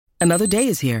Another day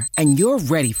is here, and you're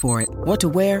ready for it. What to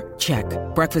wear? Check.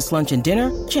 Breakfast, lunch, and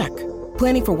dinner? Check.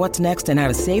 Planning for what's next and how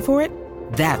to save for it?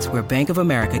 That's where Bank of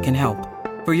America can help.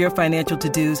 For your financial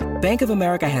to-dos, Bank of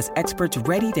America has experts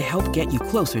ready to help get you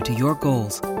closer to your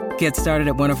goals. Get started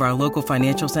at one of our local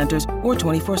financial centers or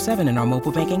 24/7 in our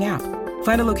mobile banking app.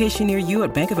 Find a location near you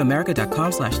at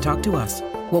bankofamerica.com/talktous.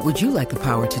 What would you like the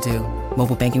power to do?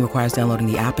 Mobile banking requires downloading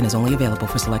the app and is only available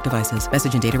for select devices.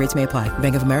 Message and data rates may apply.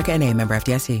 Bank of America N.A., member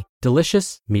FDIC.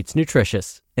 Delicious meets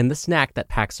nutritious in the snack that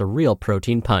packs a real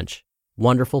protein punch.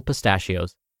 Wonderful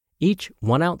Pistachios. Each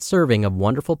 1 ounce serving of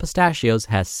Wonderful Pistachios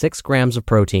has 6 grams of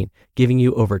protein, giving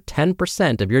you over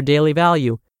 10% of your daily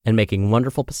value and making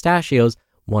Wonderful Pistachios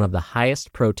one of the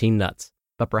highest protein nuts.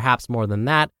 But perhaps more than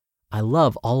that, I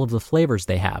love all of the flavors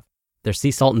they have. Their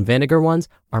sea salt and vinegar ones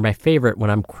are my favorite when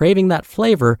I'm craving that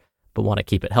flavor but want to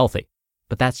keep it healthy.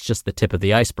 But that's just the tip of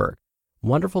the iceberg.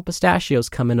 Wonderful Pistachios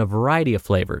come in a variety of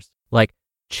flavors, like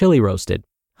chili roasted,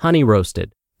 honey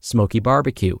roasted, smoky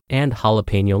barbecue, and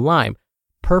jalapeno lime,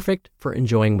 perfect for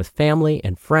enjoying with family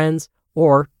and friends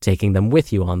or taking them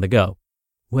with you on the go.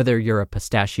 Whether you're a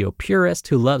pistachio purist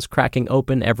who loves cracking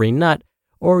open every nut,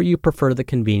 or you prefer the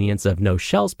convenience of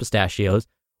no-shells pistachios,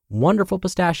 Wonderful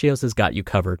Pistachios has got you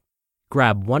covered.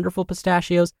 Grab Wonderful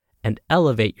Pistachios and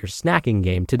elevate your snacking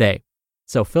game today.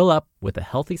 So fill up with a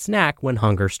healthy snack when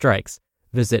hunger strikes.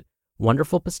 Visit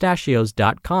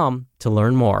wonderfulpistachios.com to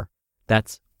learn more.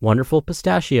 That's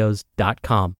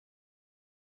wonderfulpistachios.com.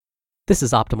 This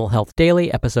is Optimal Health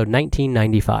Daily, episode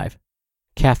 1995.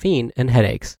 Caffeine and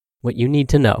Headaches, What You Need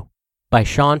to Know, by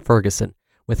Sean Ferguson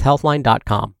with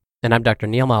Healthline.com. And I'm Dr.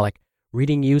 Neil Malik,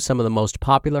 reading you some of the most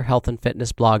popular health and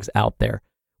fitness blogs out there,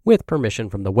 with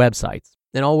permission from the websites,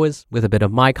 and always with a bit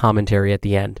of my commentary at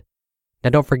the end.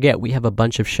 Now don't forget, we have a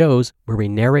bunch of shows where we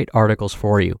narrate articles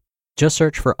for you. Just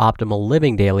search for Optimal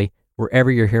Living Daily wherever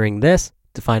you're hearing this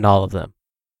to find all of them.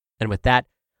 And with that,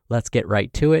 let's get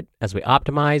right to it as we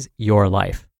optimize your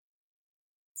life.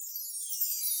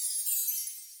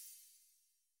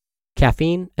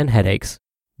 Caffeine and Headaches,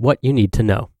 What You Need to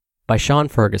Know, by Sean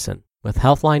Ferguson with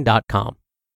Healthline.com.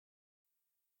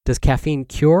 Does caffeine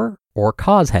cure or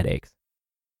cause headaches?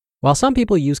 While some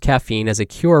people use caffeine as a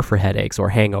cure for headaches or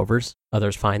hangovers,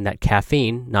 others find that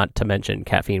caffeine, not to mention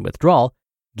caffeine withdrawal,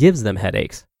 gives them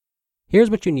headaches. Here's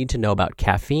what you need to know about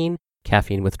caffeine,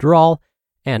 caffeine withdrawal,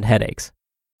 and headaches.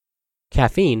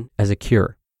 Caffeine as a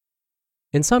cure.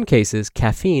 In some cases,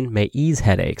 caffeine may ease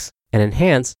headaches and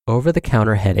enhance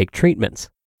over-the-counter headache treatments.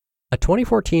 A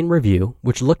 2014 review,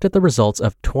 which looked at the results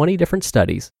of 20 different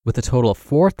studies with a total of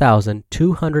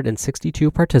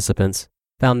 4,262 participants,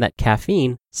 found that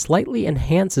caffeine slightly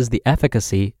enhances the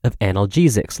efficacy of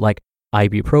analgesics like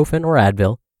ibuprofen or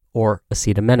Advil or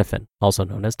acetaminophen, also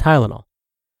known as Tylenol.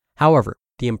 However,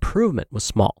 the improvement was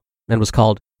small and was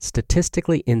called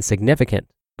statistically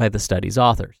insignificant by the study's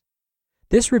authors.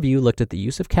 This review looked at the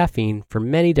use of caffeine for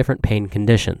many different pain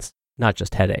conditions, not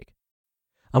just headache.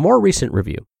 A more recent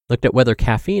review looked at whether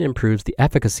caffeine improves the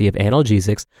efficacy of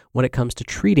analgesics when it comes to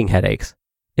treating headaches.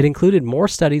 It included more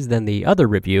studies than the other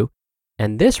review,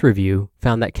 and this review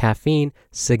found that caffeine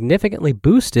significantly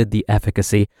boosted the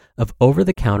efficacy of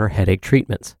over-the-counter headache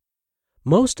treatments.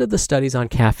 Most of the studies on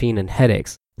caffeine and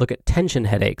headaches look at tension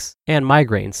headaches and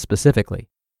migraines specifically,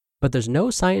 but there's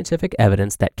no scientific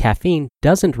evidence that caffeine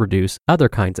doesn't reduce other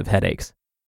kinds of headaches.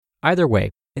 Either way,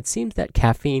 it seems that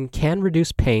caffeine can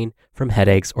reduce pain from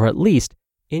headaches or at least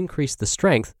increase the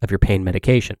strength of your pain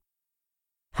medication.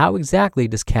 How exactly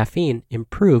does caffeine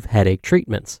improve headache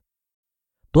treatments?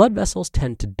 Blood vessels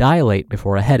tend to dilate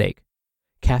before a headache.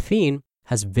 Caffeine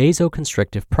has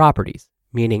vasoconstrictive properties,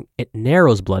 meaning it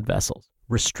narrows blood vessels,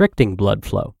 restricting blood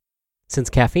flow. Since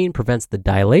caffeine prevents the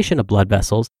dilation of blood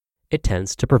vessels, it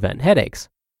tends to prevent headaches.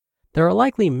 There are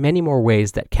likely many more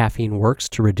ways that caffeine works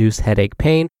to reduce headache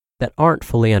pain that aren't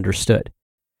fully understood.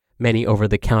 Many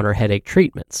over-the-counter headache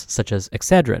treatments, such as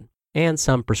Excedrin, and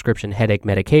some prescription headache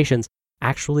medications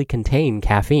actually contain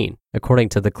caffeine, according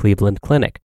to the Cleveland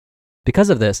Clinic.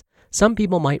 Because of this, some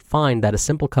people might find that a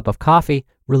simple cup of coffee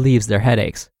relieves their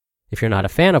headaches. If you're not a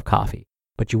fan of coffee,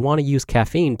 but you want to use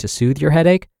caffeine to soothe your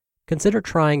headache, consider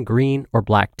trying green or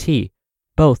black tea.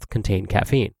 Both contain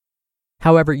caffeine.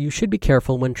 However, you should be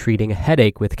careful when treating a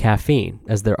headache with caffeine,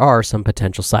 as there are some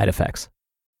potential side effects.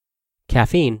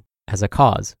 Caffeine as a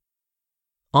cause.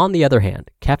 On the other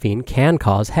hand, caffeine can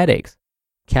cause headaches.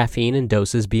 Caffeine in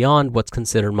doses beyond what's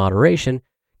considered moderation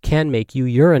can make you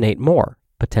urinate more,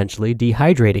 potentially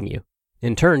dehydrating you.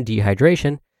 In turn,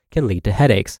 dehydration can lead to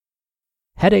headaches.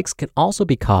 Headaches can also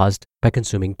be caused by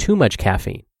consuming too much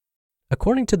caffeine.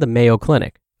 According to the Mayo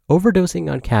Clinic, overdosing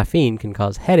on caffeine can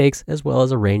cause headaches as well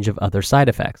as a range of other side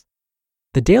effects.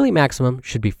 The daily maximum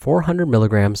should be 400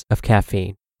 milligrams of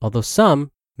caffeine, although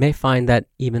some may find that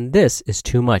even this is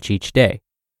too much each day.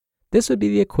 This would be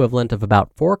the equivalent of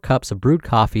about 4 cups of brewed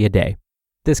coffee a day.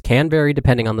 This can vary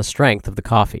depending on the strength of the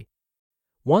coffee.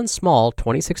 One small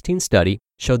 2016 study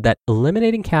showed that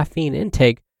eliminating caffeine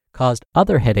intake caused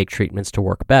other headache treatments to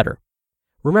work better.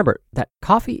 Remember that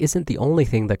coffee isn't the only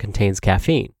thing that contains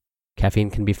caffeine.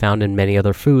 Caffeine can be found in many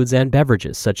other foods and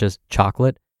beverages such as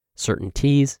chocolate, certain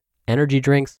teas, energy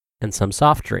drinks, and some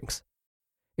soft drinks.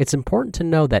 It's important to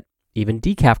know that even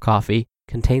decaf coffee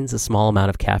contains a small amount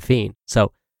of caffeine,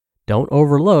 so don't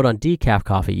overload on decaf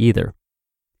coffee either.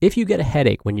 If you get a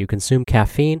headache when you consume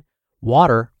caffeine,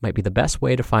 water might be the best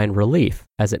way to find relief,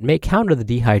 as it may counter the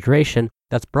dehydration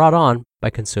that's brought on by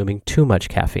consuming too much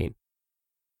caffeine.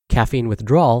 Caffeine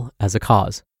withdrawal as a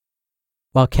cause.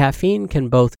 While caffeine can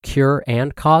both cure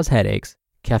and cause headaches,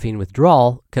 caffeine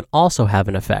withdrawal can also have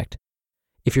an effect.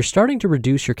 If you're starting to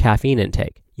reduce your caffeine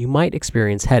intake, you might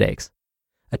experience headaches.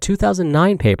 A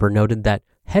 2009 paper noted that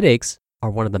headaches are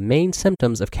one of the main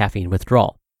symptoms of caffeine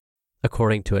withdrawal.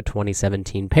 According to a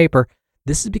 2017 paper,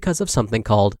 this is because of something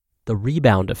called the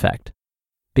rebound effect.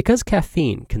 Because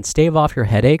caffeine can stave off your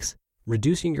headaches,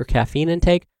 reducing your caffeine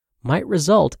intake might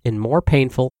result in more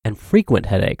painful and frequent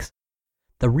headaches.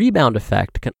 The rebound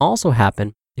effect can also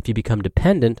happen if you become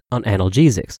dependent on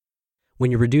analgesics. When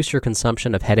you reduce your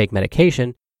consumption of headache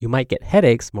medication, you might get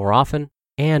headaches more often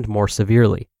and more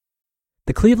severely.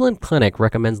 The Cleveland Clinic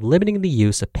recommends limiting the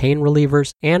use of pain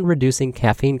relievers and reducing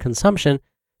caffeine consumption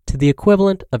to the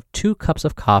equivalent of 2 cups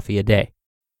of coffee a day.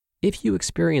 If you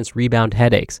experience rebound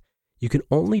headaches, you can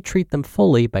only treat them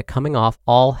fully by coming off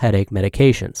all headache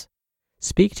medications.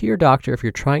 Speak to your doctor if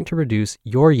you're trying to reduce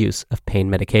your use of pain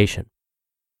medication.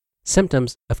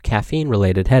 Symptoms of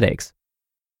caffeine-related headaches.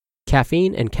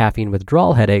 Caffeine and caffeine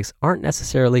withdrawal headaches aren't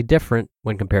necessarily different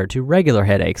when compared to regular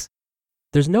headaches.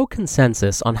 There's no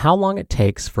consensus on how long it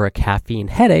takes for a caffeine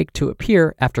headache to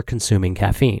appear after consuming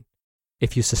caffeine.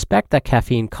 If you suspect that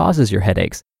caffeine causes your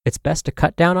headaches, it's best to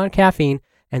cut down on caffeine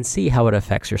and see how it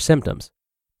affects your symptoms.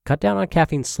 Cut down on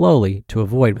caffeine slowly to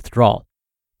avoid withdrawal.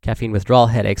 Caffeine withdrawal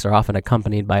headaches are often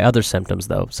accompanied by other symptoms,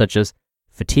 though, such as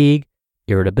fatigue,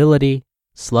 irritability,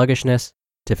 sluggishness,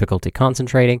 difficulty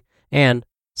concentrating, and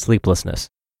sleeplessness.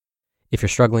 If you're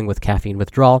struggling with caffeine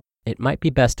withdrawal, it might be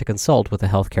best to consult with a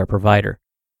healthcare provider.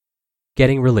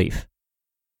 Getting relief.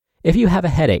 If you have a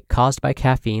headache caused by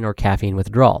caffeine or caffeine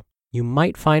withdrawal, you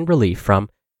might find relief from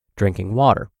drinking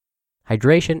water.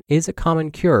 Hydration is a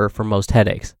common cure for most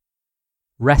headaches.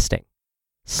 Resting.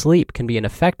 Sleep can be an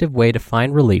effective way to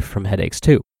find relief from headaches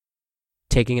too.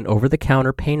 Taking an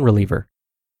over-the-counter pain reliever.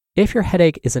 If your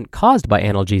headache isn't caused by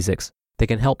analgesics, they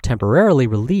can help temporarily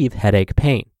relieve headache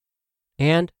pain.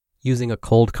 And using a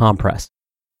cold compress.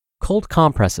 Cold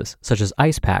compresses, such as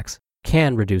ice packs,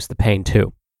 can reduce the pain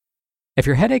too. If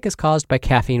your headache is caused by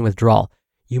caffeine withdrawal,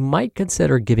 you might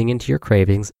consider giving into your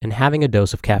cravings and having a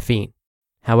dose of caffeine.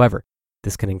 However,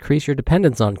 this can increase your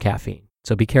dependence on caffeine,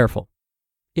 so be careful.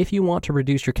 If you want to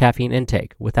reduce your caffeine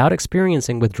intake without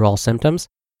experiencing withdrawal symptoms,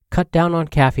 cut down on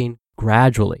caffeine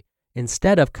gradually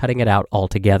instead of cutting it out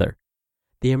altogether.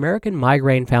 The American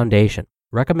Migraine Foundation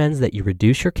recommends that you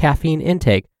reduce your caffeine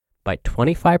intake by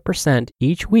 25%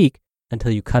 each week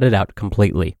until you cut it out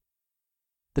completely.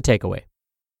 The takeaway.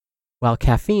 While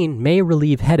caffeine may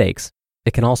relieve headaches,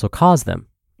 it can also cause them,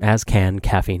 as can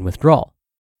caffeine withdrawal.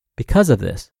 Because of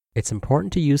this, it's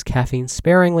important to use caffeine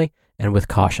sparingly and with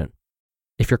caution.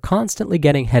 If you're constantly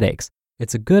getting headaches,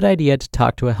 it's a good idea to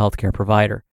talk to a healthcare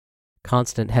provider.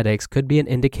 Constant headaches could be an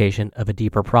indication of a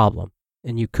deeper problem,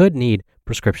 and you could need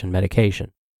prescription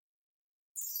medication.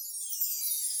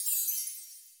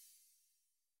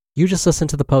 You just listened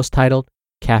to the post titled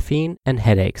Caffeine and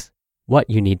Headaches, What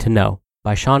You Need to Know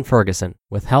by Sean Ferguson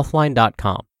with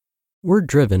Healthline.com. We're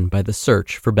driven by the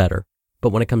search for better, but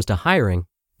when it comes to hiring,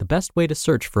 the best way to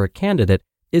search for a candidate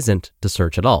isn't to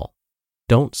search at all.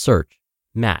 Don't search,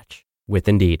 match with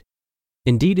Indeed.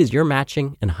 Indeed is your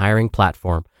matching and hiring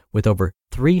platform with over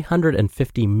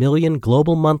 350 million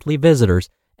global monthly visitors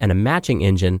and a matching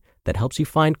engine that helps you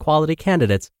find quality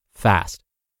candidates fast.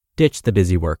 Ditch the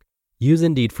busy work. Use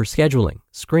Indeed for scheduling,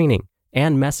 screening,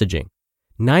 and messaging.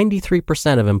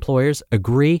 93% of employers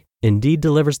agree Indeed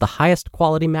delivers the highest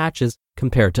quality matches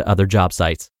compared to other job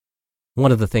sites.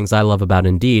 One of the things I love about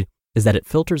Indeed is that it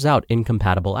filters out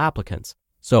incompatible applicants.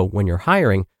 So when you're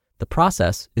hiring, the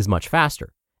process is much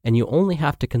faster, and you only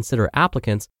have to consider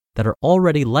applicants that are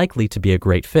already likely to be a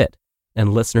great fit.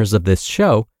 And listeners of this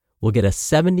show will get a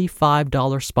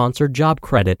 $75 sponsored job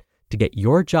credit to get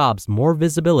your jobs more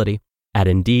visibility at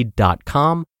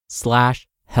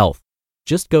Indeed.com/health.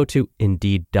 Just go to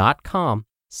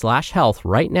Indeed.com/health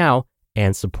right now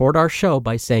and support our show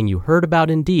by saying you heard about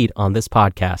Indeed on this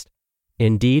podcast.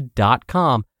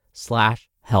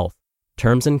 Indeed.com/health.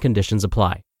 Terms and conditions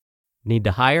apply. Need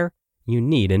to hire? You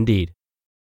need Indeed.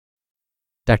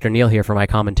 Dr. Neal here for my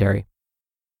commentary.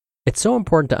 It's so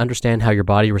important to understand how your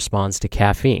body responds to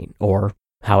caffeine, or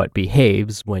how it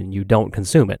behaves when you don't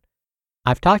consume it.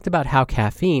 I've talked about how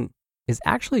caffeine is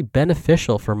actually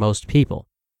beneficial for most people.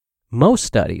 Most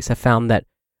studies have found that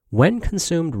when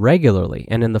consumed regularly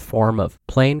and in the form of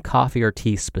plain coffee or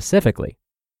tea specifically,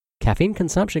 caffeine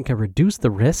consumption can reduce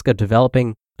the risk of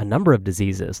developing a number of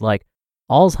diseases like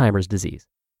Alzheimer's disease,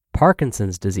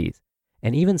 Parkinson's disease,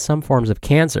 and even some forms of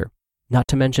cancer, not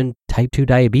to mention type 2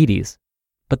 diabetes.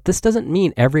 But this doesn't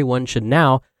mean everyone should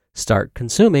now start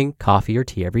consuming coffee or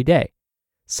tea every day.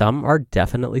 Some are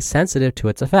definitely sensitive to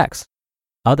its effects.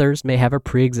 Others may have a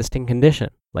pre-existing condition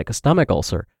like a stomach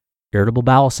ulcer, irritable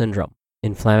bowel syndrome,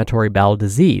 inflammatory bowel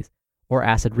disease, or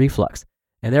acid reflux,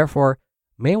 and therefore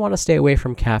may want to stay away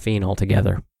from caffeine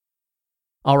altogether.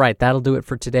 All right, that'll do it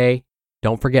for today.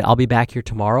 Don't forget, I'll be back here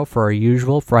tomorrow for our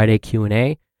usual Friday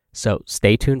Q&A, so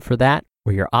stay tuned for that,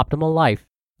 where your optimal life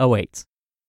awaits.